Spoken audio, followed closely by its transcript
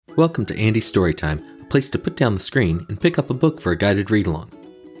Welcome to Andy's Storytime, a place to put down the screen and pick up a book for a guided read-along.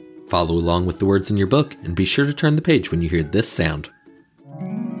 Follow along with the words in your book and be sure to turn the page when you hear this sound.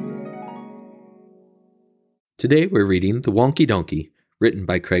 Today we're reading The Wonkey Donkey, written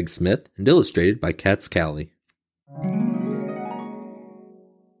by Craig Smith and illustrated by Katz Cowley.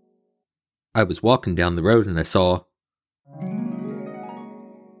 I was walking down the road and I saw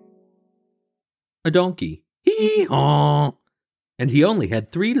a donkey. Hee-haw! And he only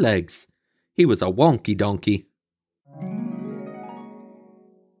had 3 legs. He was a Wonkey Donkey.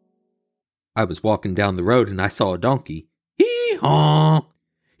 I was walking down the road and I saw a donkey. Hee-haw!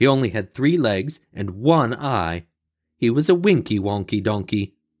 He only had 3 legs and 1 eye. He was a Wonkey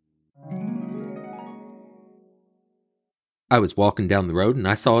Donkey. I was walking down the road and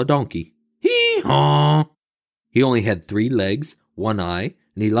I saw a donkey. Hee-haw! He only had 3 legs, 1 eye,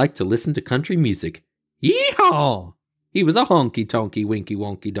 and he liked to listen to country music. Yee-haw! He was a honky-tonky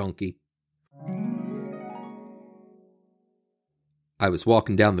Wonkey Donkey. I was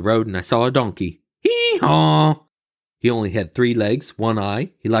walking down the road and I saw a donkey. Hee-haw! He only had 3 legs, 1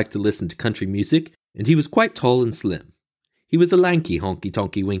 eye, he liked to listen to country music, and he was quite tall and slim. He was a lanky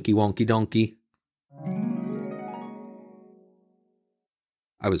honky-tonky Wonkey Donkey.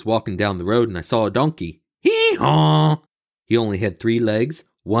 I was walking down the road and I saw a donkey. Hee-haw! He only had 3 legs,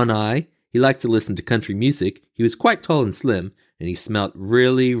 1 eye, he liked to listen to country music, he was quite tall and slim, and he smelt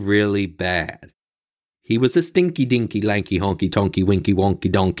really, really bad. He was a stinky dinky lanky honky tonky Wonkey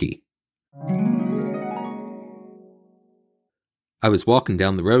Donkey. I was walking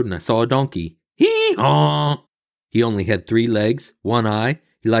down the road and I saw a donkey. Hee-haw! He only had 3 legs, 1 eye,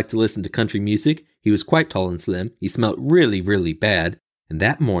 he liked to listen to country music, he was quite tall and slim, he smelt really, really bad, and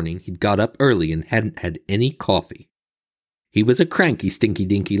that morning he'd got up early and hadn't had any coffee. He was a cranky, stinky,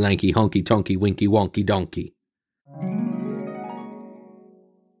 dinky, lanky, honky, tonky, Wonkey Donkey.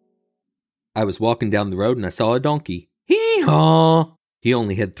 I was walking down the road and I saw a donkey. Hee-haw! He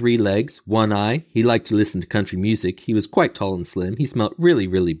only had 3 legs, 1 eye, he liked to listen to country music, he was quite tall and slim, he smelt really,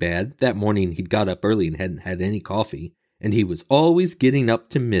 really bad, that morning he'd got up early and hadn't had any coffee, and he was always getting up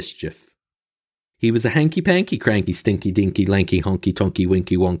to mischief. He was a hanky-panky, cranky, stinky, dinky, lanky, honky, tonky,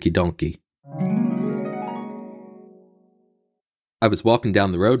 Wonkey Donkey. I was walking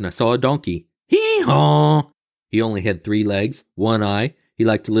down the road and I saw a donkey. Hee-haw! He only had 3 legs, 1 eye, he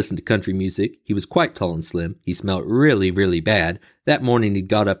liked to listen to country music, he was quite tall and slim, he smelt really, really bad, that morning he'd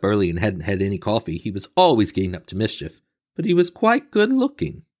got up early and hadn't had any coffee, he was always getting up to mischief, but he was quite good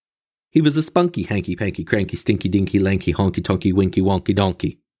looking. He was a spunky, hanky-panky, cranky, stinky, dinky, lanky, honky-tonky, Wonkey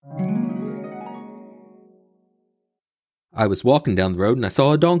Donkey. I was walking down the road and I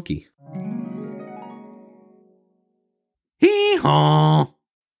saw a donkey. Hee-haw!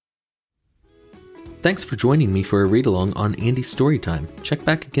 Thanks for joining me for a read-along on Andy's Storytime. Check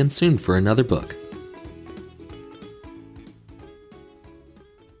back again soon for another book.